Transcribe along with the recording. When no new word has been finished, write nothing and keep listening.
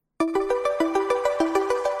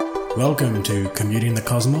Welcome to Commuting the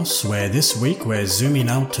Cosmos, where this week we're zooming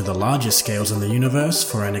out to the largest scales in the universe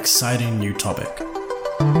for an exciting new topic.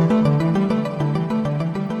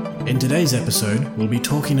 In today's episode, we'll be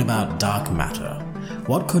talking about dark matter.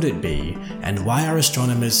 What could it be, and why are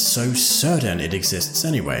astronomers so certain it exists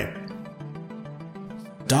anyway?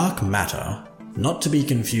 Dark matter, not to be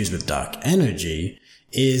confused with dark energy,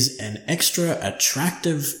 is an extra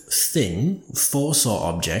attractive thing, force or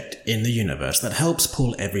object in the universe that helps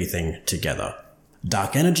pull everything together.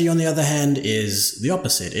 Dark energy, on the other hand, is the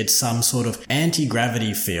opposite. It's some sort of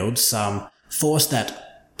anti-gravity field, some force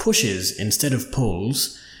that pushes instead of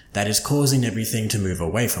pulls, that is causing everything to move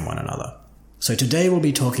away from one another. So today we'll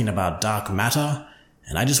be talking about dark matter,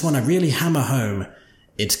 and I just want to really hammer home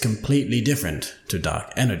it's completely different to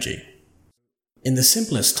dark energy. In the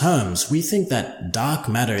simplest terms, we think that dark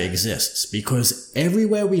matter exists because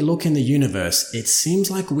everywhere we look in the universe, it seems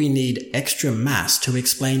like we need extra mass to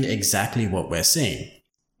explain exactly what we're seeing.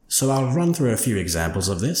 So I'll run through a few examples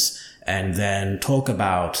of this, and then talk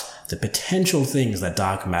about the potential things that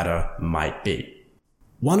dark matter might be.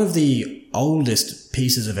 One of the oldest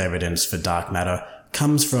pieces of evidence for dark matter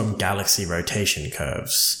comes from galaxy rotation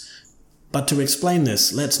curves. But to explain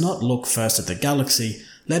this, let's not look first at the galaxy.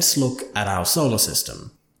 Let's look at our solar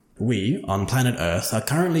system. We, on planet Earth, are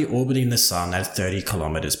currently orbiting the Sun at 30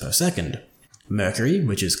 kilometers per second. Mercury,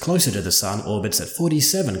 which is closer to the Sun, orbits at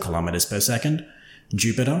 47 kilometers per second,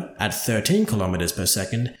 Jupiter at 13 kilometers per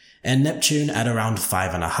second, and Neptune at around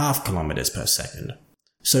 5.5 kilometers per second.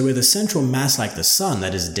 So with a central mass like the Sun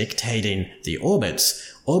that is dictating the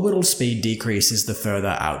orbits, orbital speed decreases the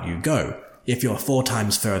further out you go. If you're 4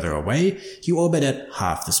 times further away, you orbit at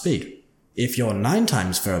half the speed. If you're 9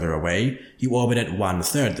 times further away, you orbit at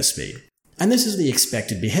 1/3 the speed. And this is the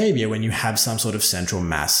expected behavior when you have some sort of central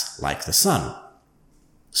mass like the Sun.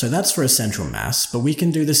 So that's for a central mass, but we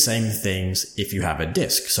can do the same things if you have a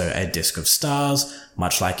disk. So a disk of stars,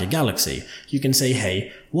 much like a galaxy. You can say,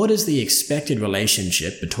 hey, what is the expected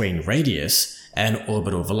relationship between radius and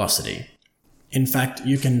orbital velocity? In fact,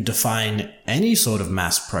 you can define any sort of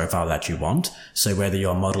mass profile that you want. So whether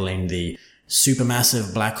you're modeling the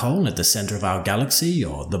supermassive black hole at the center of our galaxy,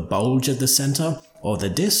 or the bulge at the center, or the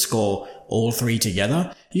disk, or all three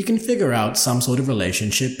together, you can figure out some sort of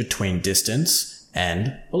relationship between distance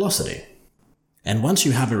and velocity. And once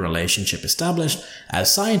you have a relationship established,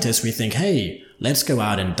 as scientists we think, hey, let's go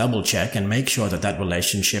out and double check and make sure that that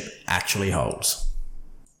relationship actually holds.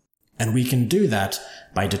 And we can do that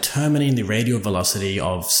by determining the radial velocity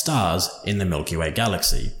of stars in the Milky Way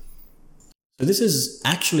galaxy. So this is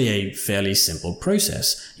actually a fairly simple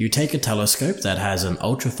process. You take a telescope that has an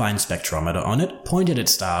ultrafine spectrometer on it, point it at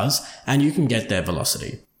stars, and you can get their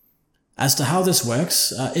velocity. As to how this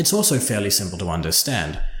works, it's also fairly simple to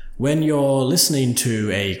understand. When you're listening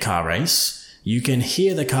to a car race, you can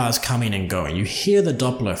hear the cars coming and going. You hear the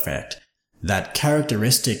Doppler effect, that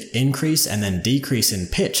characteristic increase and then decrease in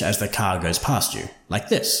pitch as the car goes past you, like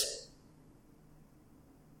this.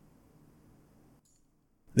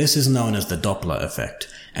 This is known as the Doppler effect,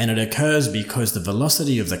 and it occurs because the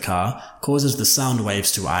velocity of the car causes the sound waves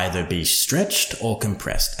to either be stretched or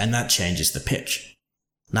compressed, and that changes the pitch.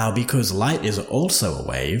 Now, because light is also a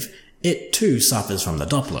wave, it too suffers from the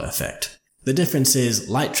Doppler effect. The difference is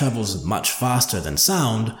light travels much faster than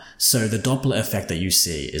sound, so the Doppler effect that you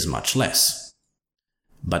see is much less.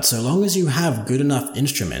 But so long as you have good enough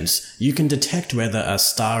instruments, you can detect whether a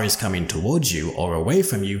star is coming towards you or away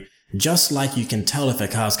from you, just like you can tell if a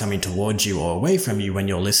car's coming towards you or away from you when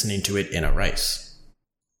you're listening to it in a race.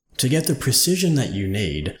 To get the precision that you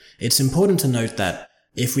need, it's important to note that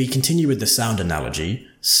if we continue with the sound analogy,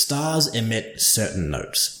 stars emit certain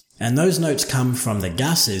notes. And those notes come from the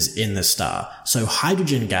gases in the star. So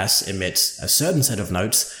hydrogen gas emits a certain set of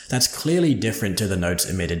notes that's clearly different to the notes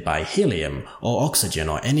emitted by helium or oxygen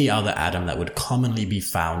or any other atom that would commonly be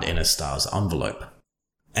found in a star's envelope.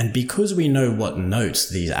 And because we know what notes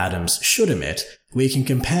these atoms should emit, we can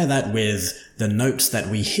compare that with the notes that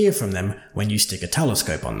we hear from them when you stick a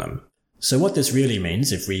telescope on them. So what this really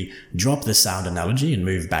means, if we drop the sound analogy and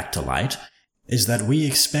move back to light, is that we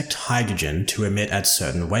expect hydrogen to emit at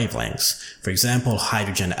certain wavelengths. For example,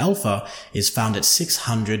 hydrogen alpha is found at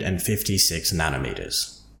 656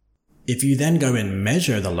 nanometers. If you then go and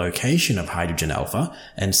measure the location of hydrogen alpha,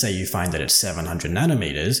 and say you find that it's 700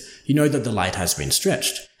 nanometers, you know that the light has been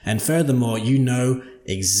stretched. And furthermore, you know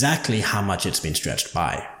exactly how much it's been stretched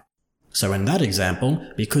by. So in that example,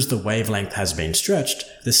 because the wavelength has been stretched,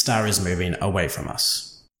 the star is moving away from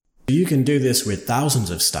us. You can do this with thousands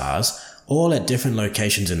of stars, all at different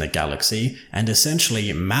locations in the galaxy, and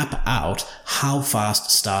essentially map out how fast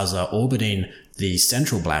stars are orbiting the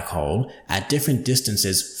central black hole at different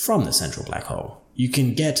distances from the central black hole. You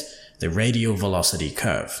can get the radial velocity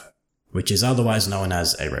curve, which is otherwise known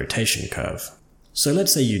as a rotation curve. So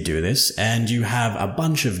let's say you do this and you have a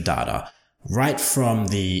bunch of data right from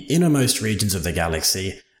the innermost regions of the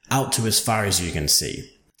galaxy out to as far as you can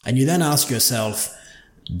see. And you then ask yourself,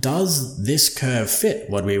 does this curve fit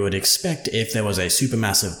what we would expect if there was a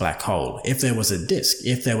supermassive black hole, if there was a disk,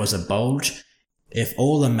 if there was a bulge, if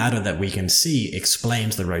all the matter that we can see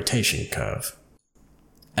explains the rotation curve?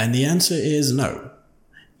 And the answer is no.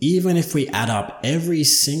 Even if we add up every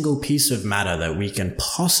single piece of matter that we can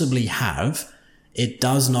possibly have, it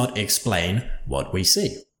does not explain what we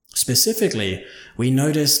see. Specifically, we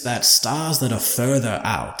notice that stars that are further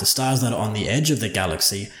out, the stars that are on the edge of the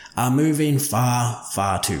galaxy, are moving far,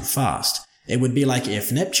 far too fast. It would be like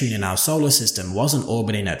if Neptune in our solar system wasn't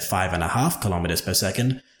orbiting at 5.5 kilometers per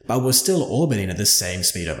second, but was still orbiting at the same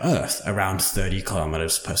speed of Earth, around 30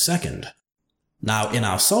 kilometers per second. Now, in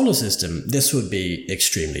our solar system, this would be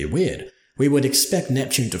extremely weird. We would expect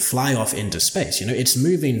Neptune to fly off into space. It's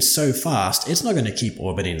moving so fast, it's not going to keep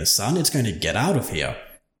orbiting the sun, it's going to get out of here.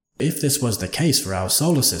 If this was the case for our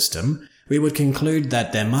solar system, we would conclude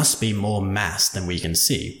that there must be more mass than we can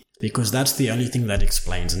see, because that's the only thing that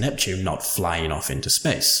explains Neptune not flying off into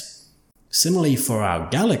space. Similarly, for our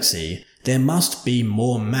galaxy, there must be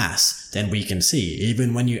more mass than we can see,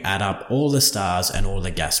 even when you add up all the stars and all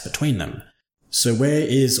the gas between them. So where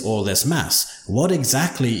is all this mass? What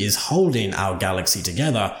exactly is holding our galaxy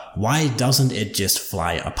together? Why doesn't it just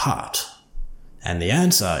fly apart? And the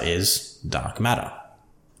answer is dark matter.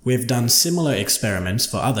 We've done similar experiments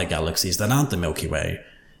for other galaxies that aren't the Milky Way,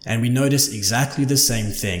 and we notice exactly the same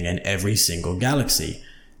thing in every single galaxy.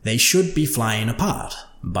 They should be flying apart,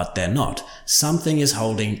 but they're not. Something is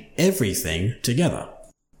holding everything together.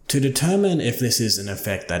 To determine if this is an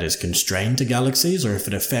effect that is constrained to galaxies or if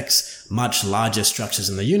it affects much larger structures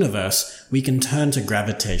in the universe, we can turn to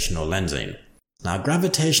gravitational lensing. Now,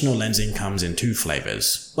 gravitational lensing comes in two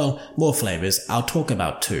flavors. Well, more flavors. I'll talk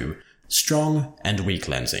about two. Strong and weak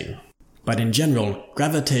lensing. But in general,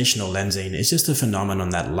 gravitational lensing is just a phenomenon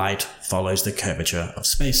that light follows the curvature of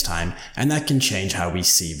space-time, and that can change how we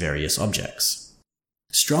see various objects.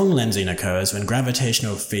 Strong lensing occurs when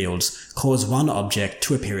gravitational fields cause one object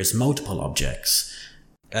to appear as multiple objects.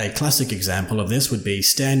 A classic example of this would be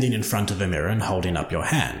standing in front of a mirror and holding up your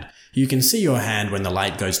hand. You can see your hand when the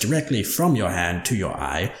light goes directly from your hand to your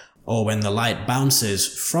eye, or when the light bounces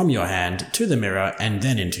from your hand to the mirror and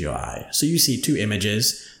then into your eye. So you see two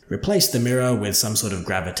images, replace the mirror with some sort of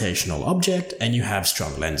gravitational object, and you have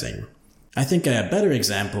strong lensing. I think a better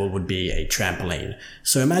example would be a trampoline.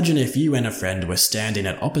 So imagine if you and a friend were standing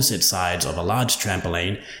at opposite sides of a large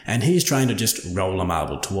trampoline, and he's trying to just roll a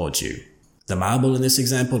marble towards you. The marble in this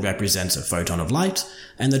example represents a photon of light,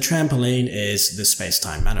 and the trampoline is the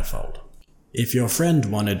space-time manifold. If your friend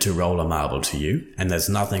wanted to roll a marble to you, and there's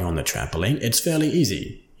nothing on the trampoline, it's fairly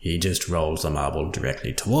easy. He just rolls the marble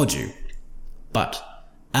directly towards you. But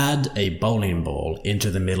add a bowling ball into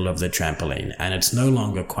the middle of the trampoline, and it's no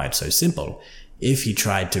longer quite so simple. If he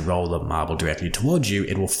tried to roll the marble directly towards you,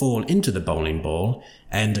 it will fall into the bowling ball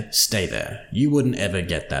and stay there. You wouldn't ever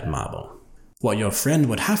get that marble. What your friend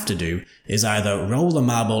would have to do is either roll the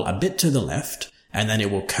marble a bit to the left, and then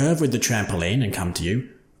it will curve with the trampoline and come to you,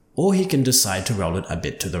 or he can decide to roll it a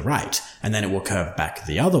bit to the right, and then it will curve back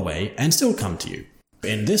the other way and still come to you.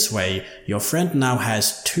 In this way, your friend now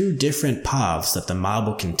has two different paths that the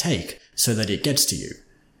marble can take so that it gets to you.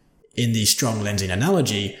 In the strong lensing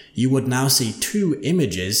analogy, you would now see two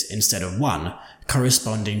images instead of one,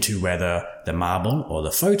 corresponding to whether the marble or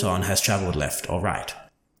the photon has traveled left or right.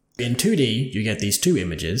 In 2D, you get these two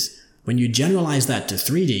images. When you generalize that to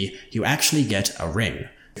 3D, you actually get a ring.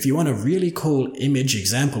 If you want a really cool image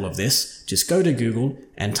example of this, just go to Google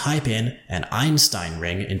and type in an Einstein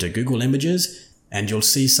ring into Google Images, and you'll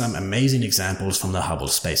see some amazing examples from the Hubble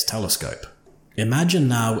Space Telescope. Imagine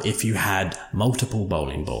now if you had multiple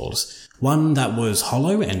bowling balls, one that was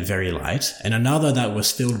hollow and very light, and another that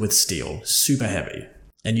was filled with steel, super heavy,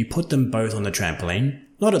 and you put them both on the trampoline,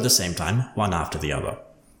 not at the same time, one after the other.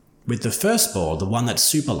 With the first ball, the one that's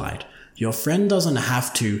super light, your friend doesn't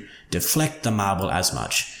have to deflect the marble as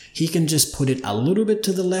much. He can just put it a little bit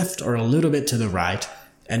to the left or a little bit to the right,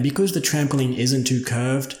 and because the trampoline isn't too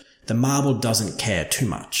curved, the marble doesn't care too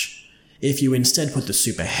much. If you instead put the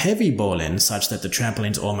super heavy ball in such that the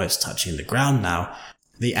trampoline's almost touching the ground now,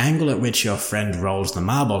 the angle at which your friend rolls the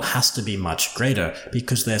marble has to be much greater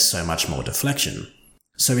because there's so much more deflection.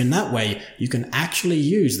 So in that way, you can actually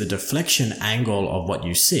use the deflection angle of what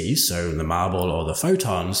you see, so the marble or the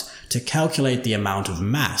photons, to calculate the amount of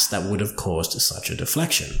mass that would have caused such a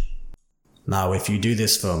deflection. Now, if you do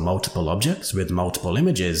this for multiple objects with multiple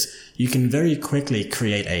images, you can very quickly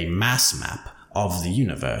create a mass map of the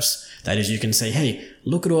universe. That is, you can say, hey,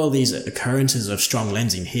 look at all these occurrences of strong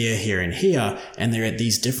lensing here, here, and here, and they're at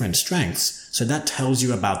these different strengths. So that tells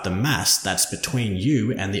you about the mass that's between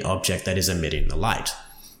you and the object that is emitting the light.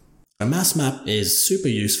 A mass map is super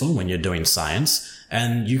useful when you're doing science,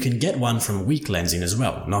 and you can get one from weak lensing as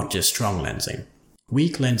well, not just strong lensing.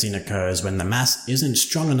 Weak lensing occurs when the mass isn't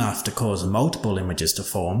strong enough to cause multiple images to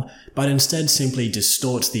form, but instead simply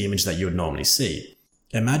distorts the image that you would normally see.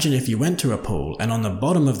 Imagine if you went to a pool and on the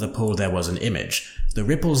bottom of the pool there was an image. The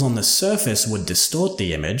ripples on the surface would distort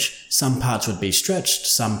the image, some parts would be stretched,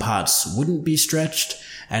 some parts wouldn't be stretched,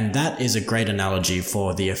 and that is a great analogy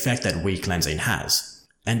for the effect that weak lensing has.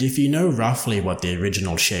 And if you know roughly what the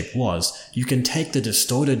original shape was, you can take the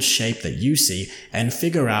distorted shape that you see and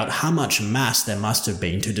figure out how much mass there must have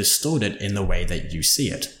been to distort it in the way that you see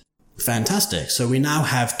it. Fantastic, so we now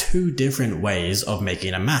have two different ways of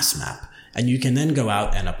making a mass map, and you can then go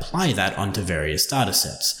out and apply that onto various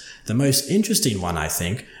datasets. The most interesting one, I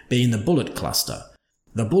think, being the bullet cluster.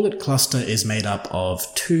 The bullet cluster is made up of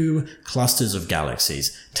two clusters of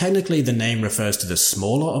galaxies. Technically, the name refers to the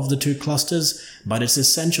smaller of the two clusters, but it's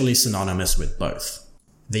essentially synonymous with both.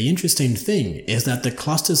 The interesting thing is that the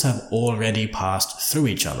clusters have already passed through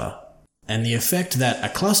each other, and the effect that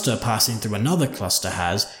a cluster passing through another cluster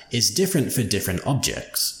has is different for different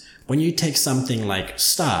objects. When you take something like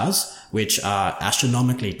stars, which are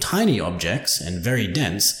astronomically tiny objects and very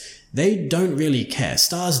dense, they don't really care.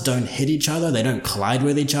 Stars don't hit each other, they don't collide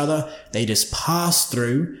with each other, they just pass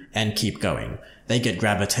through and keep going. They get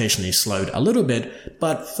gravitationally slowed a little bit,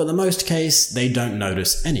 but for the most case, they don't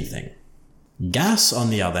notice anything. Gas, on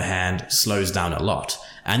the other hand, slows down a lot,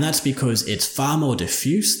 and that's because it's far more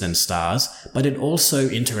diffuse than stars, but it also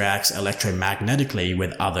interacts electromagnetically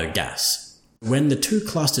with other gas. When the two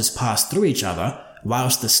clusters passed through each other,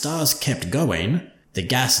 whilst the stars kept going, the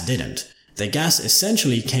gas didn't. The gas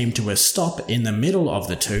essentially came to a stop in the middle of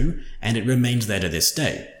the two, and it remains there to this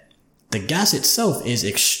day. The gas itself is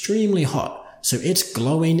extremely hot, so it's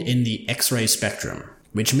glowing in the X-ray spectrum,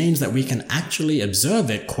 which means that we can actually observe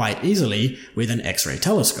it quite easily with an X-ray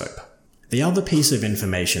telescope. The other piece of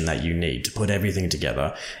information that you need to put everything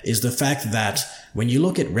together is the fact that when you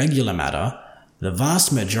look at regular matter, the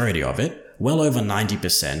vast majority of it, well over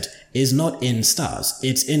 90%, is not in stars,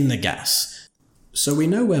 it's in the gas. So we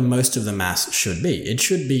know where most of the mass should be. It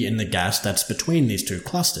should be in the gas that's between these two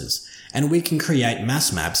clusters, and we can create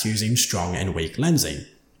mass maps using strong and weak lensing.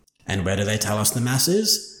 And where do they tell us the mass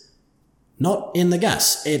is? Not in the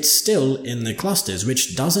gas, it's still in the clusters,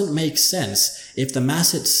 which doesn't make sense if the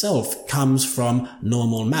mass itself comes from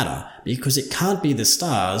normal matter, because it can't be the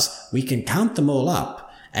stars, we can count them all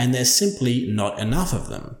up, and there's simply not enough of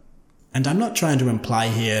them. And I'm not trying to imply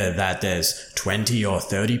here that there's 20 or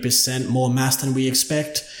 30% more mass than we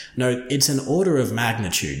expect. No, it's an order of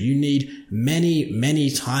magnitude. You need many, many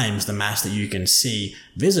times the mass that you can see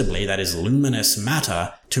visibly, that is luminous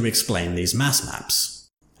matter, to explain these mass maps.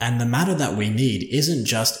 And the matter that we need isn't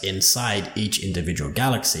just inside each individual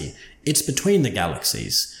galaxy, it's between the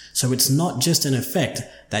galaxies. So it's not just an effect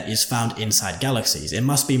that is found inside galaxies. It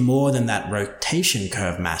must be more than that rotation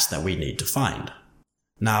curve mass that we need to find.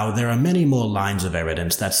 Now, there are many more lines of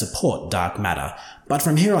evidence that support dark matter, but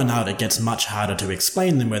from here on out it gets much harder to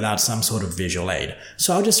explain them without some sort of visual aid,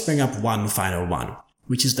 so I'll just bring up one final one,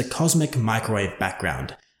 which is the cosmic microwave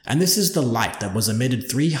background. And this is the light that was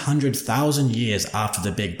emitted 300,000 years after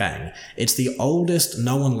the Big Bang. It's the oldest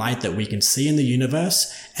known light that we can see in the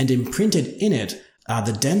universe, and imprinted in it are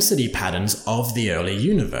the density patterns of the early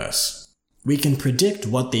universe. We can predict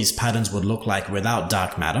what these patterns would look like without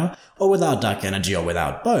dark matter, or without dark energy, or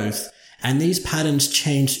without both, and these patterns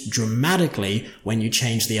change dramatically when you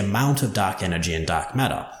change the amount of dark energy and dark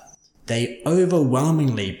matter. They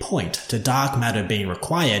overwhelmingly point to dark matter being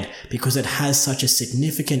required because it has such a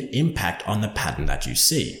significant impact on the pattern that you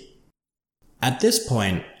see. At this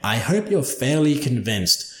point, I hope you're fairly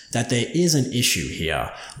convinced that there is an issue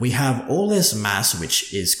here. We have all this mass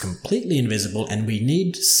which is completely invisible, and we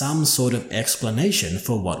need some sort of explanation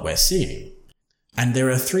for what we're seeing. And there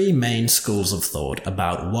are three main schools of thought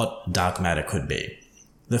about what dark matter could be.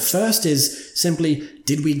 The first is simply,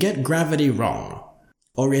 did we get gravity wrong?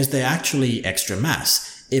 Or is there actually extra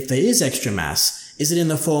mass? If there is extra mass, is it in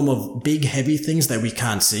the form of big heavy things that we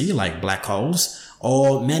can't see, like black holes,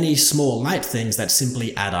 or many small light things that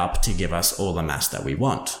simply add up to give us all the mass that we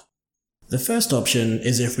want? The first option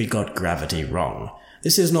is if we got gravity wrong.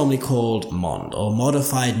 This is normally called MOND, or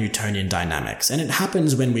Modified Newtonian Dynamics, and it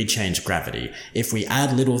happens when we change gravity, if we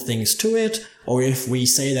add little things to it, or if we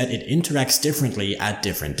say that it interacts differently at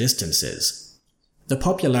different distances. The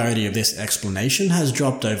popularity of this explanation has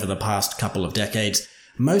dropped over the past couple of decades,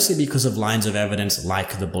 mostly because of lines of evidence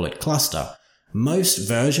like the bullet cluster. Most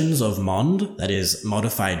versions of MOND, that is,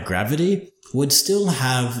 modified gravity, would still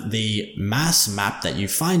have the mass map that you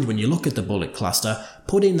find when you look at the bullet cluster,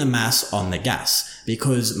 putting the mass on the gas,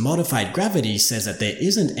 because modified gravity says that there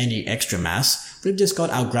isn't any extra mass, we've just got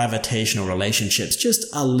our gravitational relationships just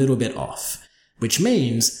a little bit off, which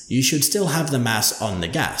means you should still have the mass on the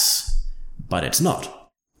gas. But it's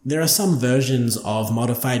not. There are some versions of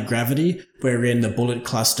modified gravity wherein the bullet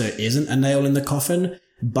cluster isn't a nail in the coffin,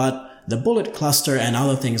 but the bullet cluster and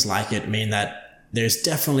other things like it mean that there's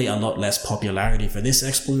definitely a lot less popularity for this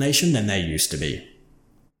explanation than there used to be.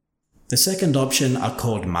 The second option are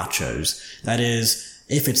called machos. That is,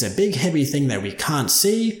 if it's a big heavy thing that we can't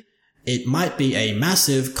see, it might be a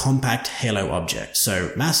massive compact halo object.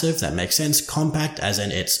 So massive, that makes sense. Compact as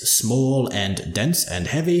in it's small and dense and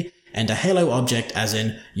heavy, and a halo object as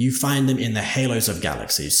in you find them in the halos of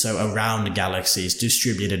galaxies, so around galaxies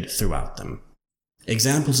distributed throughout them.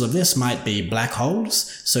 Examples of this might be black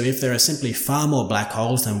holes, so if there are simply far more black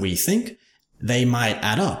holes than we think, they might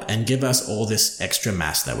add up and give us all this extra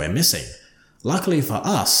mass that we're missing. Luckily for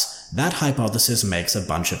us, that hypothesis makes a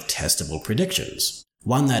bunch of testable predictions.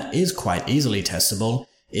 One that is quite easily testable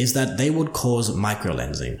is that they would cause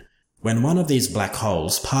microlensing. When one of these black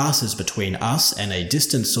holes passes between us and a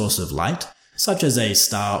distant source of light, such as a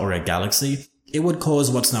star or a galaxy, it would cause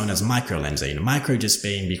what's known as microlensing, micro just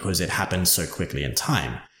being because it happens so quickly in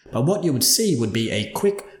time. But what you would see would be a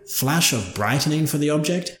quick flash of brightening for the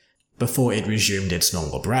object before it resumed its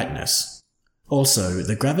normal brightness. Also,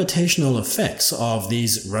 the gravitational effects of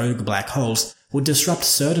these rogue black holes would disrupt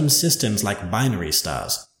certain systems like binary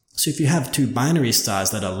stars. So if you have two binary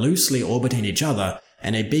stars that are loosely orbiting each other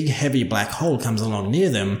and a big heavy black hole comes along near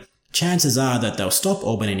them, chances are that they'll stop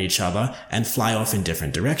orbiting each other and fly off in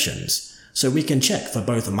different directions. So we can check for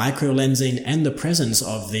both microlensing and the presence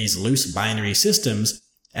of these loose binary systems,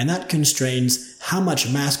 and that constrains how much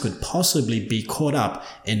mass could possibly be caught up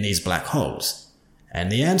in these black holes. And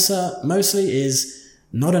the answer mostly is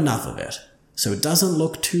not enough of it, so it doesn't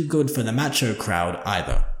look too good for the macho crowd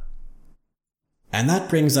either. And that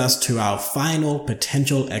brings us to our final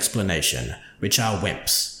potential explanation, which are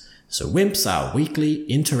WIMPs. So WIMPs are weakly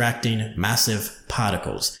interacting massive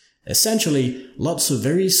particles. Essentially, lots of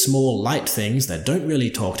very small light things that don't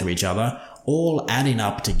really talk to each other, all adding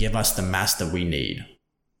up to give us the mass that we need.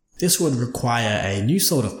 This would require a new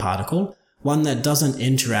sort of particle, one that doesn't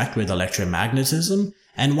interact with electromagnetism,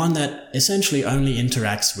 and one that essentially only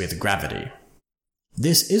interacts with gravity.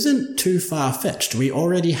 This isn't too far-fetched. We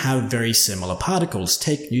already have very similar particles.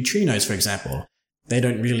 Take neutrinos, for example. They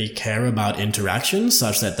don't really care about interaction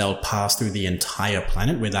such that they'll pass through the entire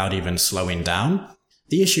planet without even slowing down.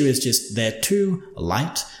 The issue is just they're too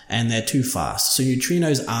light and they're too fast, so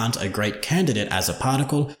neutrinos aren't a great candidate as a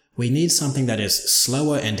particle. We need something that is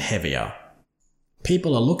slower and heavier.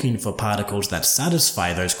 People are looking for particles that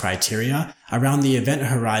satisfy those criteria around the event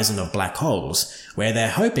horizon of black holes, where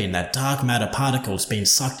they're hoping that dark matter particles being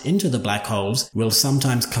sucked into the black holes will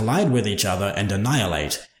sometimes collide with each other and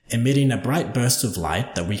annihilate, emitting a bright burst of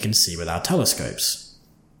light that we can see with our telescopes.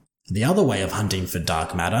 The other way of hunting for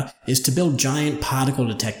dark matter is to build giant particle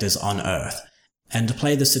detectors on Earth, and to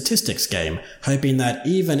play the statistics game, hoping that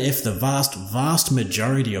even if the vast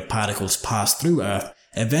majority of particles pass through Earth,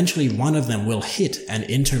 eventually one of them will hit and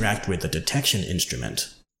interact with the detection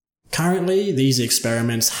instrument. Currently, these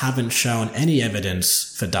experiments haven't shown any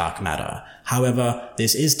evidence for dark matter. However,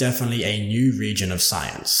 this is definitely a new region of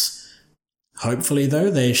science. Hopefully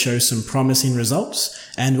though, they show some promising results,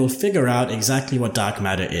 and we'll figure out exactly what dark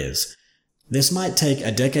matter is. This might take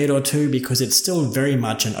a decade or two because it's still very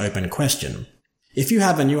much an open question. If you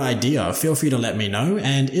have a new idea, feel free to let me know,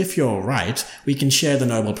 and if you're right, we can share the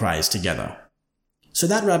Nobel Prize together. So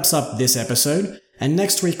that wraps up this episode, and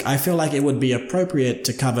next week I feel like it would be appropriate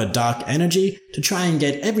to cover dark energy to try and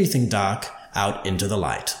get everything dark out into the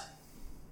light.